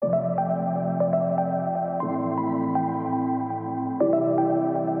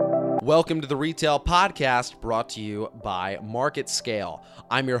Welcome to the Retail Podcast, brought to you by Market Scale.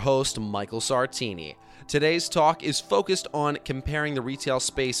 I'm your host, Michael Sartini. Today's talk is focused on comparing the retail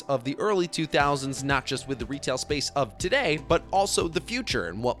space of the early 2000s, not just with the retail space of today, but also the future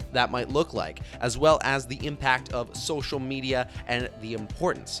and what that might look like, as well as the impact of social media and the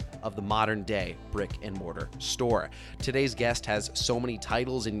importance of the modern day brick and mortar store. Today's guest has so many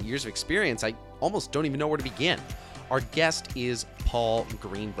titles and years of experience, I almost don't even know where to begin. Our guest is Paul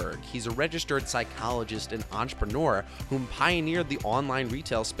Greenberg. He's a registered psychologist and entrepreneur whom pioneered the online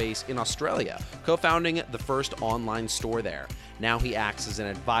retail space in Australia, co-founding the first online store there. Now he acts as an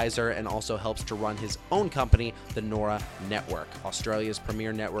advisor and also helps to run his own company, the Nora Network, Australia's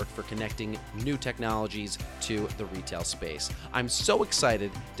premier network for connecting new technologies to the retail space. I'm so excited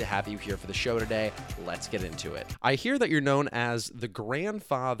to have you here for the show today. Let's get into it. I hear that you're known as the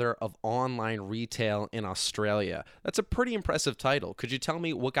grandfather of online retail in Australia. That's a pretty impressive title. Could you tell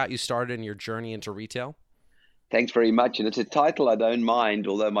me what got you started in your journey into retail? Thanks very much. And it's a title I don't mind,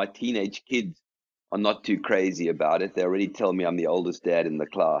 although my teenage kids are not too crazy about it. They already tell me I'm the oldest dad in the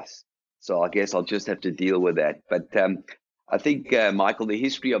class. So I guess I'll just have to deal with that. But I think, Michael, the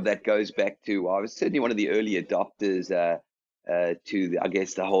history of that goes back to, I was certainly one of the early adopters to,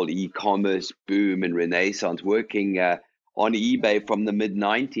 the whole e-commerce boom and renaissance, working on eBay from the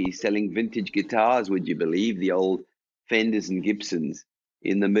mid-90s, selling vintage guitars, would you believe, the old Fenders and Gibsons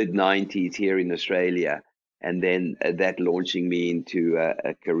in the mid-90s here in Australia. And then that launching me into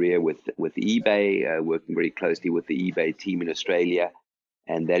a career with eBay, working very closely with the eBay team in Australia.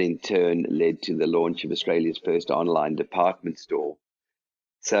 And that in turn led to the launch of Australia's first online department store.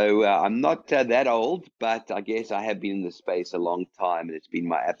 So I'm not that old, but I guess I have been in the space a long time, and it's been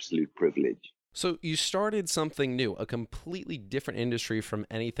my absolute privilege. So you started something new, a completely different industry from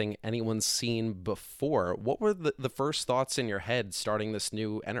anything anyone's seen before. What were the first thoughts in your head starting this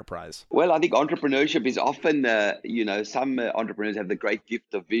new enterprise? Well, I think entrepreneurship is often, some entrepreneurs have the great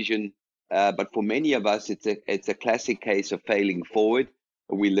gift of vision, but for many of us, it's a classic case of failing forward.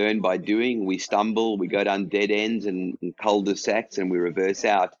 We learn by doing, we stumble, we go down dead ends and cul-de-sacs, and we reverse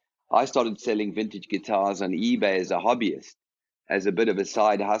out. I started selling vintage guitars on eBay as a hobbyist, as a bit of a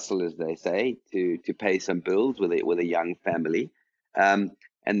side hustle, as they say, to pay some bills with a young family. And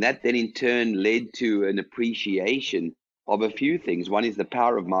that then in turn led to an appreciation of a few things. One is the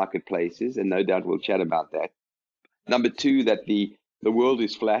power of marketplaces, and no doubt we'll chat about that. Number two, that the world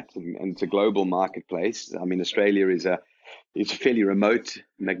is flat and it's a global marketplace. I mean, Australia is a fairly remote,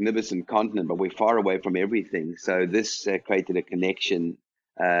 magnificent continent, but we're far away from everything. So this created a connection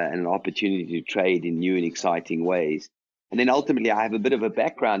and an opportunity to trade in new and exciting ways. And then ultimately, I have a bit of a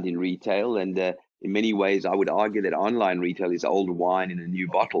background in retail, and in many ways, I would argue that online retail is old wine in a new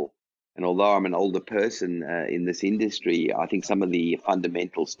bottle. And although I'm an older person in this industry, I think some of the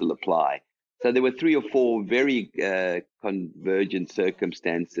fundamentals still apply. So there were 3 or 4 very convergent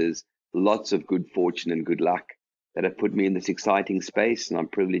circumstances, lots of good fortune and good luck that have put me in this exciting space, and I'm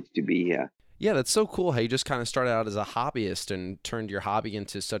privileged to be here. Yeah, that's so cool how you just kind of started out as a hobbyist and turned your hobby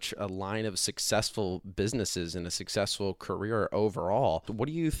into such a line of successful businesses and a successful career overall. What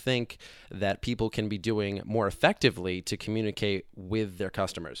do you think that people can be doing more effectively to communicate with their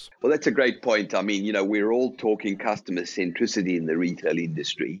customers? Well, that's a great point. I mean, we're all talking customer centricity in the retail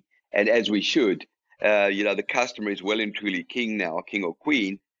industry, and as we should. The customer is well and truly king now, king or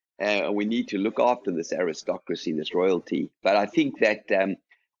queen, and we need to look after this aristocracy, this royalty. But I think that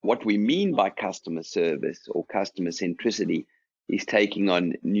what we mean by customer service or customer centricity is taking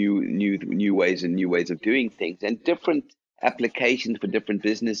on new ways and new ways of doing things and different applications for different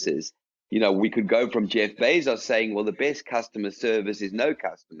businesses. We could go from Jeff Bezos saying, well, the best customer service is no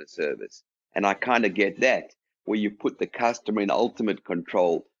customer service. And I kind of get that, where you put the customer in ultimate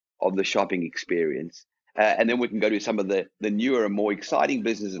control of the shopping experience. And then we can go to some of the newer and more exciting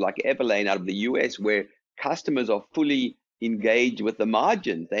businesses like Everlane out of the US, where customers are fully engaged with the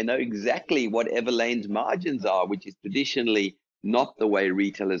margins. They know exactly what Everlane's margins are, which is traditionally not the way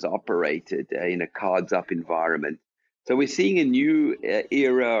retailers operated in a cards-up environment. So we're seeing a new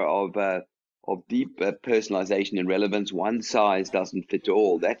era of deep personalization and relevance. One size doesn't fit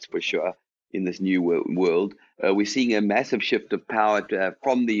all, that's for sure, in this new world. We're seeing a massive shift of power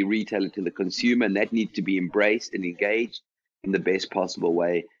from the retailer to the consumer, and that needs to be embraced and engaged in the best possible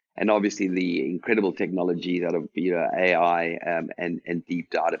way. And obviously the incredible technologies out of AI and deep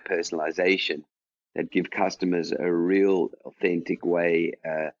data personalization that give customers a real authentic way,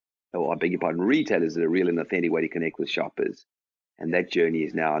 retailers a real and authentic way to connect with shoppers. And that journey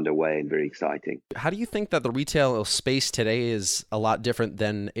is now underway and very exciting. How do you think that the retail space today is a lot different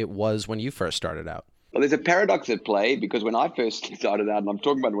than it was when you first started out? Well, there's a paradox at play because when I first started out, and I'm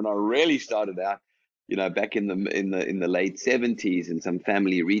talking about when I really started out, back in the late 70s in some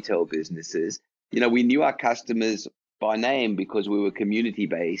family retail businesses, we knew our customers by name because we were community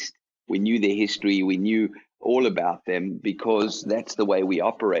based. We knew their history. We knew all about them because that's the way we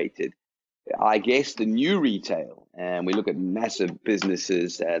operated. I guess the new retail, and we look at massive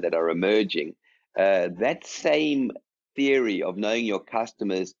businesses that are emerging, that same theory of knowing your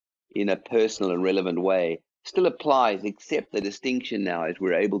customers in a personal and relevant way still applies, except the distinction now is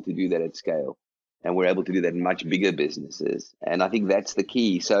we're able to do that at scale. And we're able to do that in much bigger businesses. And I think that's the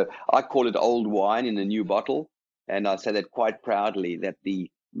key. So I call it old wine in a new bottle. And I say that quite proudly that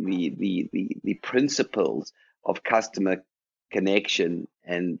the principles of customer connection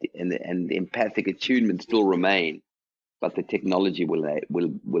and empathic attunement still remain, but the technology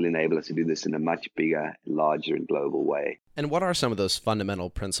will enable us to do this in a much bigger, larger, and global way. And what are some of those fundamental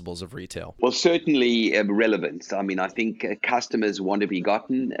principles of retail? Well, certainly relevance. I mean, I think customers want to be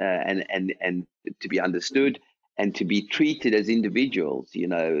gotten and to be understood and to be treated as individuals.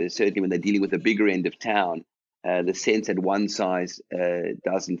 Certainly when they're dealing with the bigger end of town, the sense that one size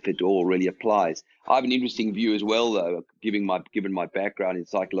doesn't fit all really applies. I have an interesting view as well, though, given my background in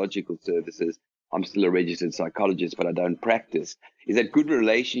psychological services. I'm still a registered psychologist, but I don't practice, is that good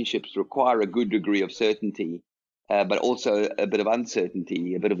relationships require a good degree of certainty, but also a bit of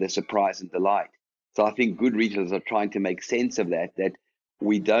uncertainty, a bit of the surprise and delight. So I think good retailers are trying to make sense of that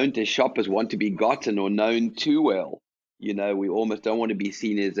we don't, as shoppers, want to be gotten or known too well. We almost don't want to be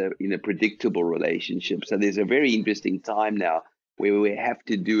seen as in a predictable relationship. So there's a very interesting time now where we have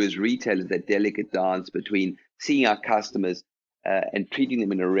to do as retailers that delicate dance between seeing our customers and treating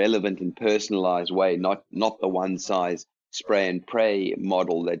them in a relevant and personalized way, not the one size spray and pray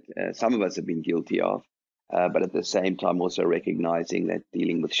model that some of us have been guilty of, but at the same time also recognizing that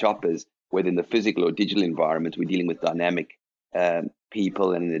dealing with shoppers, whether in the physical or digital environment, we're dealing with dynamic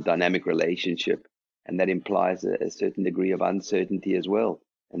people and a dynamic relationship. And that implies a certain degree of uncertainty as well.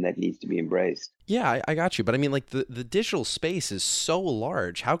 And that needs to be embraced. Yeah, I got you. But I mean, like the digital space is so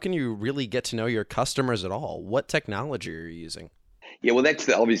large. How can you really get to know your customers at all? What technology are you using? Yeah, well, that's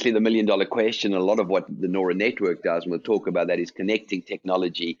obviously the $1 million question. A lot of what the Nora Network does, and we'll talk about that, is connecting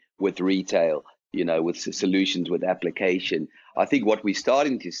technology with retail, with solutions, with application. I think what we're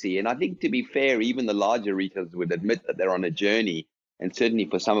starting to see, and I think to be fair, even the larger retailers would admit that they're on a journey. And certainly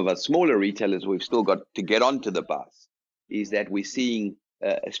for some of us smaller retailers, we've still got to get onto the bus, is that we're seeing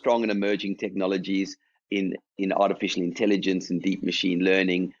strong and emerging technologies in artificial intelligence and deep machine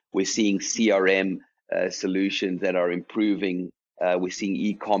learning. We're seeing CRM solutions that are improving. We're seeing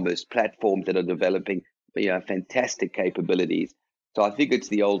e-commerce platforms that are developing fantastic capabilities. So I think it's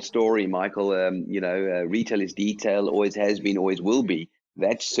the old story, Michael. Retail is detail, always has been, always will be.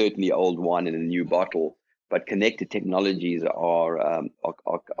 That's certainly old wine in a new bottle. But connected technologies are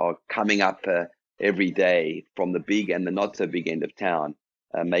coming up every day from the big and the not so big end of town,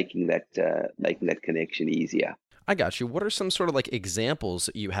 making that connection easier. I got you. What are some sort of like examples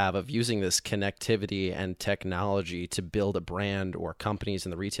that you have of using this connectivity and technology to build a brand or companies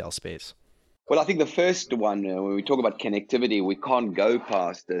in the retail space? Well, I think the first one, when we talk about connectivity, we can't go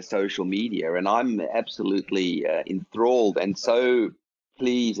past social media. And I'm absolutely enthralled and so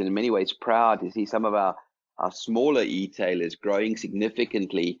pleased and in many ways proud to see some of our smaller e-tailers growing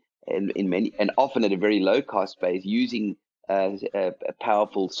significantly in many, and often at a very low cost base, using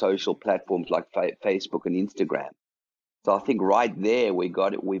powerful social platforms like Facebook and Instagram. So I think right there we've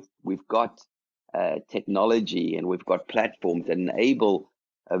got technology and we've got platforms that enable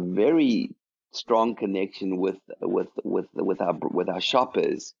a very strong connection with our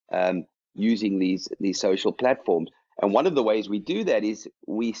shoppers using these social platforms. And one of the ways we do that is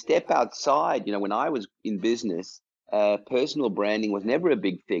we step outside. When I was in business, personal branding was never a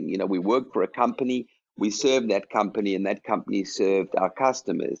big thing. We worked for a company, we served that company, and that company served our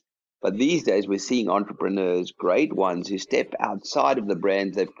customers. But these days, we're seeing entrepreneurs, great ones, who step outside of the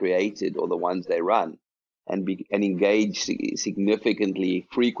brands they've created or the ones they run and engage significantly,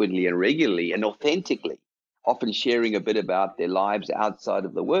 frequently, and regularly, and authentically, often sharing a bit about their lives outside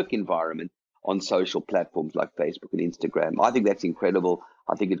of the work environment on social platforms like Facebook and Instagram. I think that's incredible.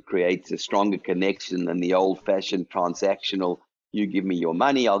 I think it creates a stronger connection than the old-fashioned transactional, you give me your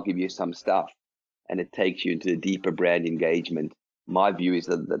money, I'll give you some stuff. And it takes you into a deeper brand engagement. My view is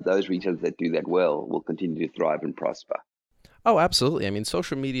that those retailers that do that well will continue to thrive and prosper. Oh, absolutely. I mean,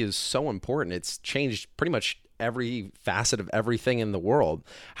 social media is so important. It's changed pretty much every facet of everything in the world.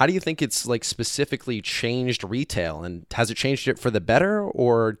 How do you think it's like specifically changed retail, and has it changed it for the better,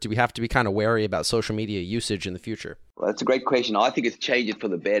 or do we have to be kind of wary about social media usage in the future? Well, that's a great question. I think it's changed it for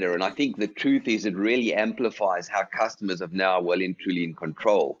the better. And I think the truth is it really amplifies how customers are now well and truly in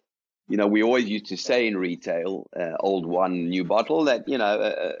control. We always used to say in retail, old one, new bottle, that,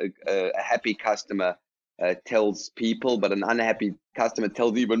 a happy customer tells people, but an unhappy customer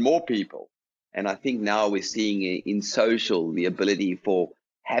tells even more people. And I think now we're seeing in social the ability for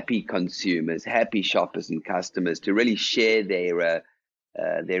happy consumers, happy shoppers and customers to really share their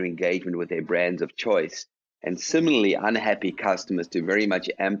engagement with their brands of choice. And similarly, unhappy customers to very much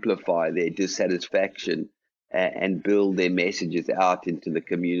amplify their dissatisfaction and build their messages out into the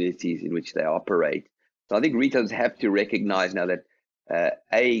communities in which they operate. So I think retailers have to recognize now that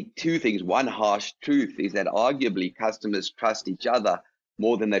two things. One harsh truth is that arguably customers trust each other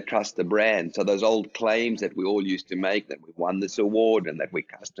more than they trust the brand. So those old claims that we all used to make, that we won this award and that we're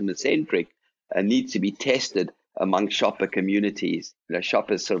customer centric, needs to be tested among shopper communities.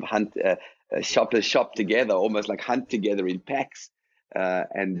 Shoppers sort of shoppers shop together, almost like hunt together in packs.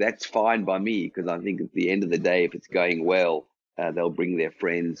 And that's fine by me, because I think at the end of the day, if it's going well, they'll bring their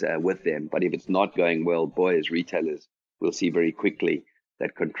friends with them. But if it's not going well, boy, as retailers, we'll see very quickly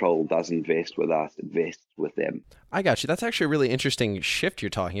that control doesn't vest with us, it vests with them. I got you. That's actually a really interesting shift you're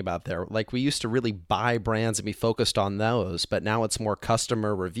talking about there. Like, we used to really buy brands and be focused on those, but now it's more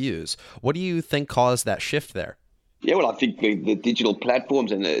customer reviews. What do you think caused that shift there? Yeah, well, I think the digital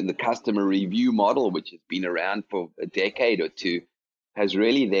platforms and the customer review model, which has been around for a decade or two, has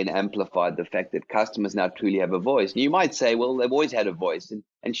really then amplified the fact that customers now truly have a voice. And you might say, well, they've always had a voice,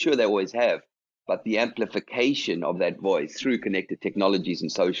 and sure, they always have. But the amplification of that voice through connected technologies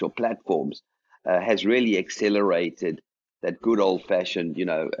and social platforms has really accelerated that good old-fashioned,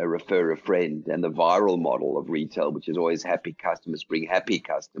 a refer a friend, and the viral model of retail, which is always happy customers bring happy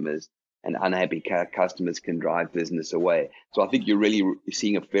customers, and unhappy customers can drive business away. So I think you're really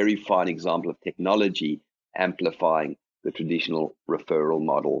seeing a very fine example of technology amplifying the traditional referral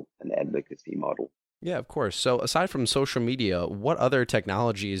model and advocacy model. Yeah, of course. So aside from social media, what other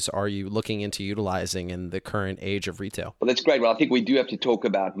technologies are you looking into utilizing in the current age of retail? Well, that's great. Well, I think we do have to talk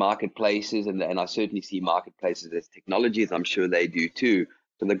about marketplaces, and I certainly see marketplaces as technologies. I'm sure they do too.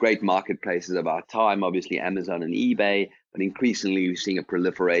 So the great marketplaces of our time, obviously Amazon and eBay, but increasingly we're seeing a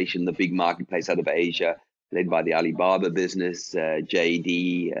proliferation, the big marketplace out of Asia, led by the Alibaba business,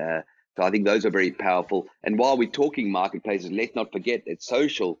 JD. So I think those are very powerful. And while we're talking marketplaces, let's not forget that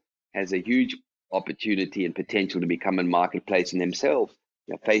social has a huge opportunity and potential to become a marketplace in themselves.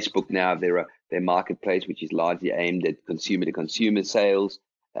 Facebook now, their marketplace, which is largely aimed at consumer-to-consumer sales.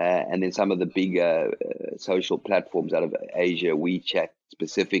 And then some of the bigger social platforms out of Asia, WeChat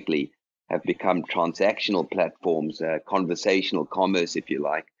specifically, have become transactional platforms, conversational commerce, if you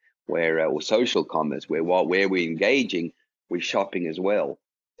like, or social commerce, where we're engaging, we're shopping as well.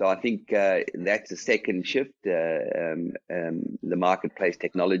 So I think that's a second shift. The marketplace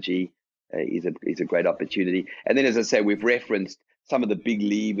technology is a great opportunity. And then, as I say, we've referenced some of the big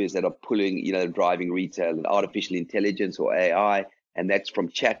levers that are pulling, driving retail, and artificial intelligence or AI, and that's from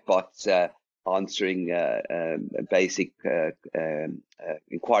chatbots answering basic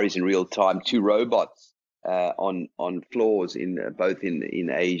inquiries in real time to robots on floors both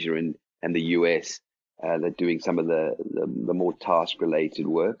in Asia and the US. They're doing some of the more task-related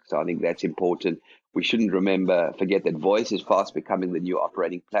work. So I think that's important. We shouldn't forget that voice is fast becoming the new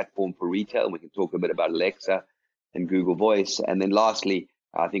operating platform for retail. We can talk a bit about Alexa and Google Voice. And then lastly,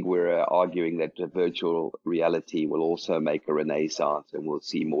 I think we're arguing that virtual reality will also make a renaissance, and we'll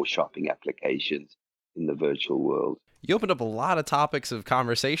see more shopping applications in the virtual world. You opened up a lot of topics of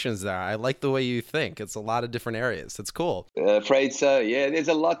conversations there. I like the way you think. It's a lot of different areas. It's cool. Afraid so. Yeah, there's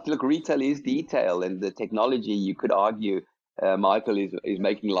a lot. Look, retail is detail, and the technology, you could argue, Michael, is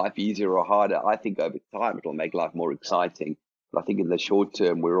making life easier or harder. I think over time it'll make life more exciting. But I think in the short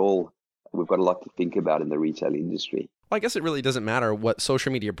term, we've got a lot to think about in the retail industry. Well, I guess it really doesn't matter what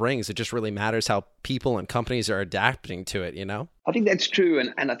social media brings. It just really matters how people and companies are adapting to it, I think that's true.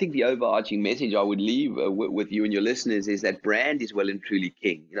 And I think the overarching message I would leave with you and your listeners is that brand is well and truly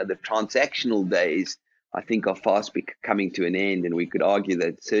king. The transactional days, I think, are fast coming to an end. And we could argue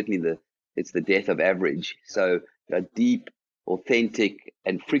that certainly it's the death of average. So a deep, authentic,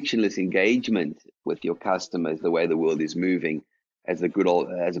 and frictionless engagement with your customers, the way the world is moving, as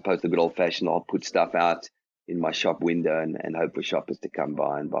opposed to the good old fashioned, I'll put stuff out in my shop window and hope for shoppers to come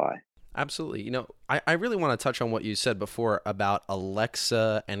by and buy. Absolutely. I really want to touch on what you said before about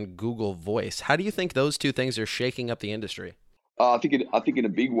Alexa and Google Voice. How do you think those two things are shaking up the industry? I think in a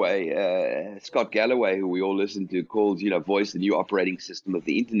big way, Scott Galloway, who we all listen to, calls voice the new operating system of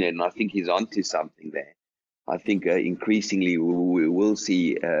the internet, and I think he's onto something there. I think increasingly we will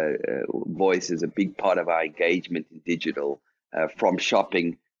see voice as a big part of our engagement in digital, from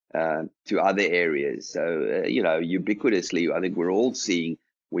shopping to other areas. So ubiquitously, I think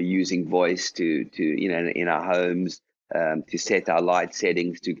we're using voice to in our homes, to set our light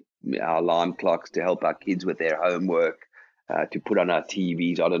settings, to our alarm clocks, to help our kids with their homework, to put on our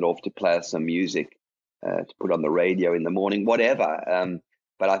TVs on and off, to play us some music, to put on the radio in the morning, whatever.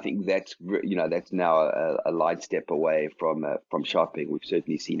 But I think that's now a light step away from shopping. We've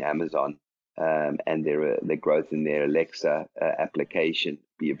certainly seen Amazon and their growth in their Alexa application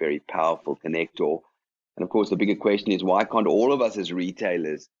be a very powerful connector. And of course, the bigger question is, why can't all of us as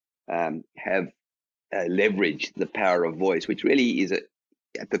retailers have leveraged the power of voice, which really is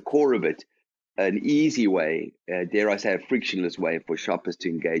at the core of it an easy way, dare I say, a frictionless way for shoppers to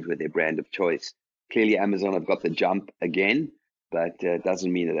engage with their brand of choice. Clearly, Amazon have got the jump again, but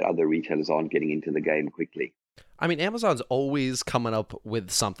doesn't mean that other retailers aren't getting into the game quickly. I mean, Amazon's always coming up with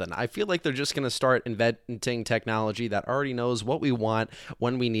something. I feel like they're just going to start inventing technology that already knows what we want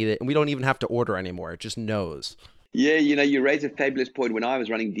when we need it, and we don't even have to order anymore. It just knows. Yeah, you raise a fabulous point. When I was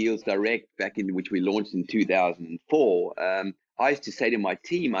running Deals Direct back in which we launched in 2004, I used to say to my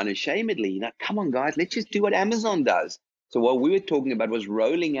team unashamedly, come on, guys, let's just do what Amazon does. So what we were talking about was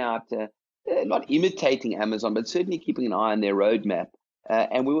rolling out, not imitating Amazon, but certainly keeping an eye on their roadmap.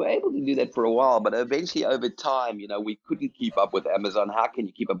 And we were able to do that for a while, but eventually over time, we couldn't keep up with Amazon. How can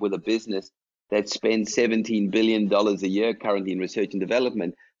you keep up with a business that spends $17 billion a year currently in research and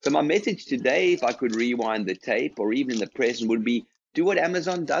development? So my message today, if I could rewind the tape or even in the present, would be do what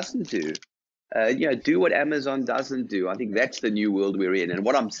Amazon doesn't do. Do what Amazon doesn't do. I think that's the new world we're in. And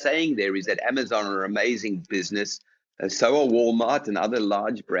what I'm saying there is that Amazon are an amazing business. So are Walmart and other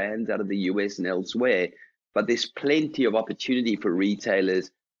large brands out of the US and elsewhere. But there's plenty of opportunity for retailers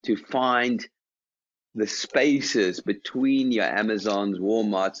to find the spaces between your Amazons,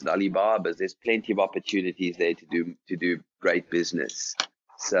 Walmarts, and Alibabas. There's plenty of opportunities there to do great business.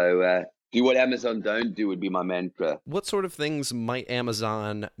 So do what Amazon don't do would be my mantra. What sort of things might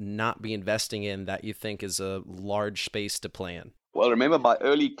Amazon not be investing in that you think is a large space to play in? Well, remember my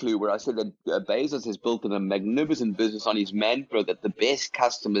early clue where I said that Bezos has built a magnificent business on his mantra that the best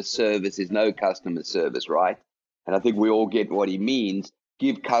customer service is no customer service, right? And I think we all get what he means.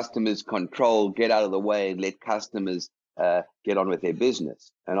 Give customers control, get out of the way, and let customers get on with their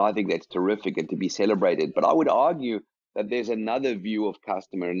business. And I think that's terrific and to be celebrated. But I would argue that there's another view of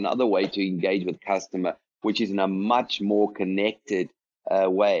customer, another way to engage with customer, which is in a much more connected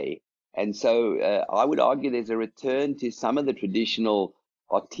way. And so I would argue there's a return to some of the traditional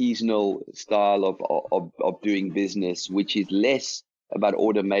artisanal style of doing business, which is less about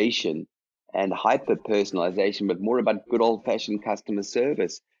automation and hyper personalization, but more about good old fashioned customer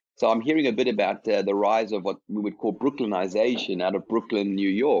service. So I'm hearing a bit about the rise of what we would call Brooklynization out of Brooklyn, New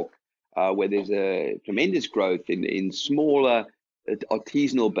York, where there's a tremendous growth in smaller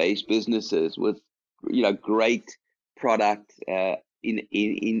artisanal based businesses with great product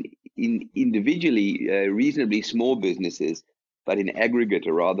in individually reasonably small businesses, but in aggregate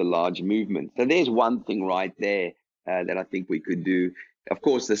a rather large movement. So there's one thing right there that I think we could do. Of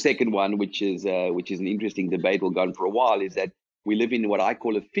course, the second one, which is an interesting debate, will go on for a while, is that we live in what I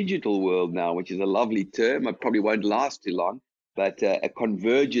call a phygital world now, which is a lovely term. It probably won't last too long, but a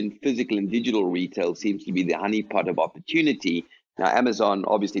convergent physical and digital retail seems to be the honeypot of opportunity. Now, Amazon,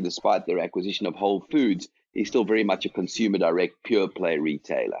 obviously, despite their acquisition of Whole Foods, is still very much a consumer direct pure play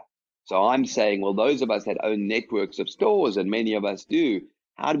retailer. So I'm saying, well, those of us that own networks of stores, and many of us do,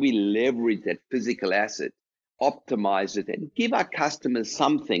 how do we leverage that physical asset, optimize it, and give our customers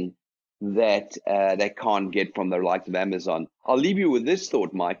something that they can't get from the likes of Amazon? I'll leave you with this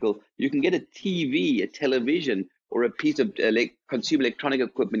thought, Michael. You can get a TV, a television, or a piece of consumer electronic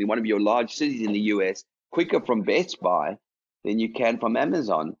equipment in one of your large cities in the US quicker from Best Buy than you can from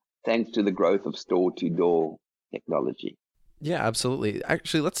Amazon, thanks to the growth of store-to-door technology. Yeah, absolutely.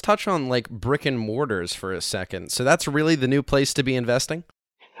 Actually, let's touch on like brick and mortars for a second. So that's really the new place to be investing?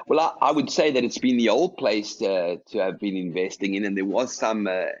 Well, I would say that it's been the old place to have been investing in, and there was some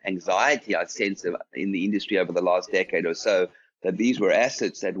anxiety, I sense, in the industry over the last decade or so, that these were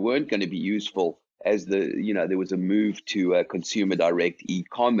assets that weren't going to be useful as there was a move to consumer direct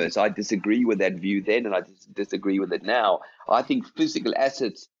e-commerce. I disagree with that view then, and I disagree with it now. I think physical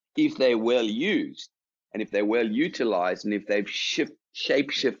assets, if they're well used, and if they're well utilized, and if they've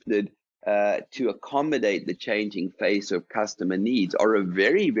shape-shifted to accommodate the changing face of customer needs, are a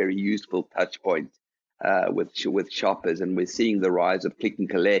very, very useful touch point with shoppers, and we're seeing the rise of click and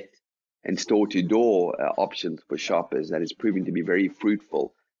collect and store-to-door options for shoppers that is proving to be very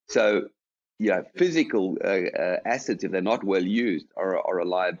fruitful. So, physical assets, if they're not well used, are a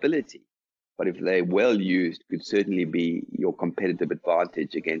liability. But if they're well used, could certainly be your competitive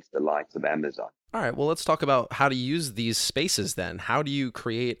advantage against the likes of Amazon. All right, well, let's talk about how to use these spaces then. How do you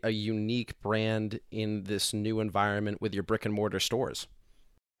create a unique brand in this new environment with your brick and mortar stores?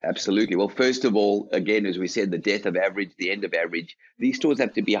 Absolutely. Well, first of all, again, as we said, the death of average, the end of average, these stores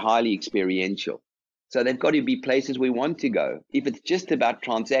have to be highly experiential. So they've got to be places we want to go. If it's just about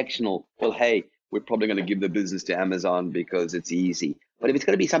transactional, well, hey, we're probably going to give the business to Amazon because it's easy. But if it's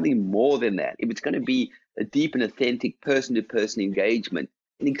going to be something more than that, if it's going to be a deep and authentic person-to-person engagement,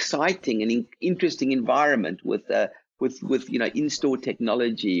 an exciting and interesting environment with in-store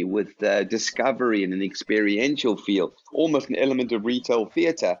technology, with discovery and an experiential feel, almost an element of retail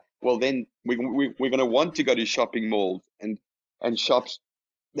theater, well, then we're going to want to go to shopping malls and shops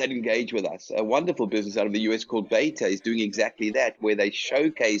that engage with us. A wonderful business out of the US called Beta is doing exactly that, where they're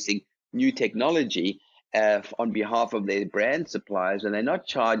showcasing new technology on behalf of their brand suppliers, and they're not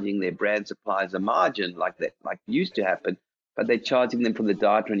charging their brand suppliers a margin like used to happen, but they're charging them for the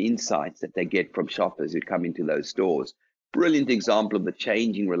data and insights that they get from shoppers who come into those stores. Brilliant example of the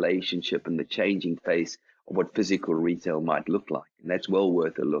changing relationship and the changing face of what physical retail might look like. And that's well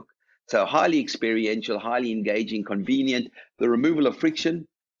worth a look. So highly experiential, highly engaging, convenient, the removal of friction.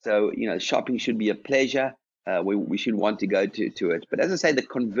 So, shopping should be a pleasure. We should want to go to it. But as I say, the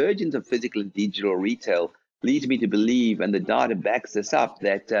convergence of physical and digital retail leads me to believe, and the data backs this up,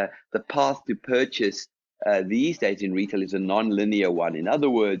 that the path to purchase these days in retail is a non-linear one. In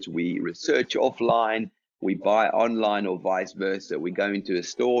other words, we research offline, we buy online, or vice versa. We go into a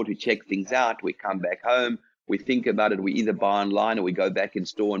store to check things out, we come back home, we think about it, we either buy online or we go back in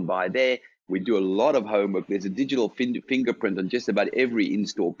store and buy there. We do a lot of homework. There's a digital fingerprint on just about every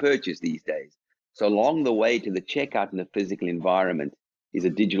in-store purchase these days. So along the way to the checkout in the physical environment is a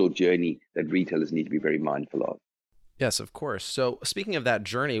digital journey that retailers need to be very mindful of. Yes, of course. So speaking of that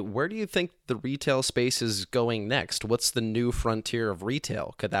journey, where do you think the retail space is going next? What's the new frontier of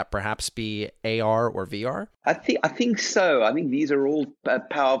retail? Could that perhaps be AR or VR? I think so. I think these are all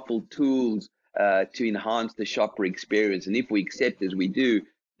powerful tools to enhance the shopper experience. And if we accept, as we do,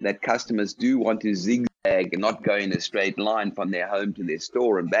 that customers do want to zigzag and not go in a straight line from their home to their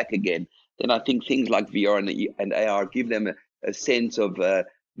store and back again, then I think things like VR and AR give them a sense of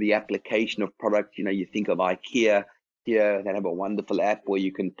the application of product. You think of IKEA here, they have a wonderful app where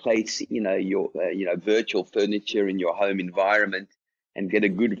you can place, your virtual furniture in your home environment and get a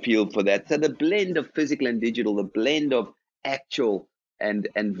good feel for that. So the blend of physical and digital, the blend of actual and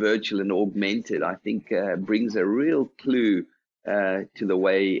virtual and augmented, I think brings a real clue to the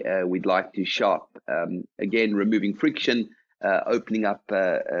way we'd like to shop. Again, removing friction, opening up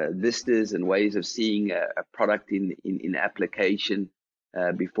vistas and ways of seeing a product in application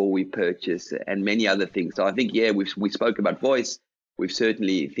before we purchase, and many other things. So I think, we spoke about voice. We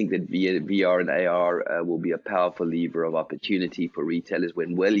certainly think that VR and AR will be a powerful lever of opportunity for retailers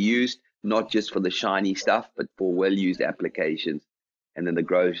when well used, not just for the shiny stuff, but for well used applications. And then the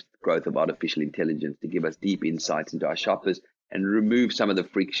growth of artificial intelligence to give us deep insights into our shoppers and remove some of the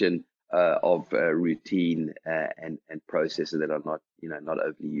friction of routine and processes that are not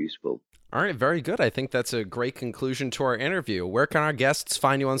overly useful. All right, very good. I think that's a great conclusion to our interview. Where can our guests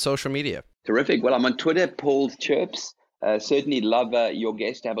find you on social media? Terrific. Well, I'm on Twitter, Paul Chirps. Certainly love your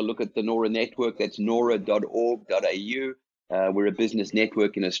guests to have a look at the Nora Network. That's nora.org.au. We're a business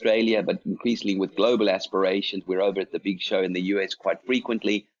network in Australia, but increasingly with global aspirations. We're over at the big show in the US quite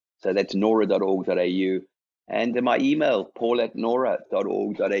frequently. So that's nora.org.au. And my email,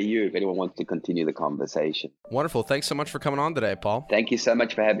 paul@nora.org.au, if anyone wants to continue the conversation. Wonderful. Thanks so much for coming on today, Paul. Thank you so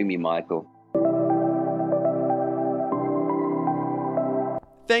much for having me, Michael.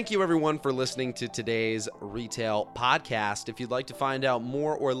 Thank you, everyone, for listening to today's Retail Podcast. If you'd like to find out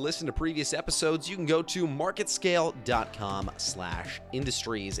more or listen to previous episodes, you can go to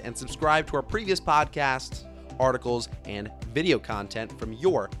marketscale.com/industries and subscribe to our previous podcasts, articles, and video content from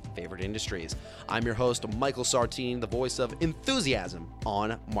your favorite industries. I'm your host, Michael Sartini, the voice of enthusiasm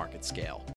on MarketScale.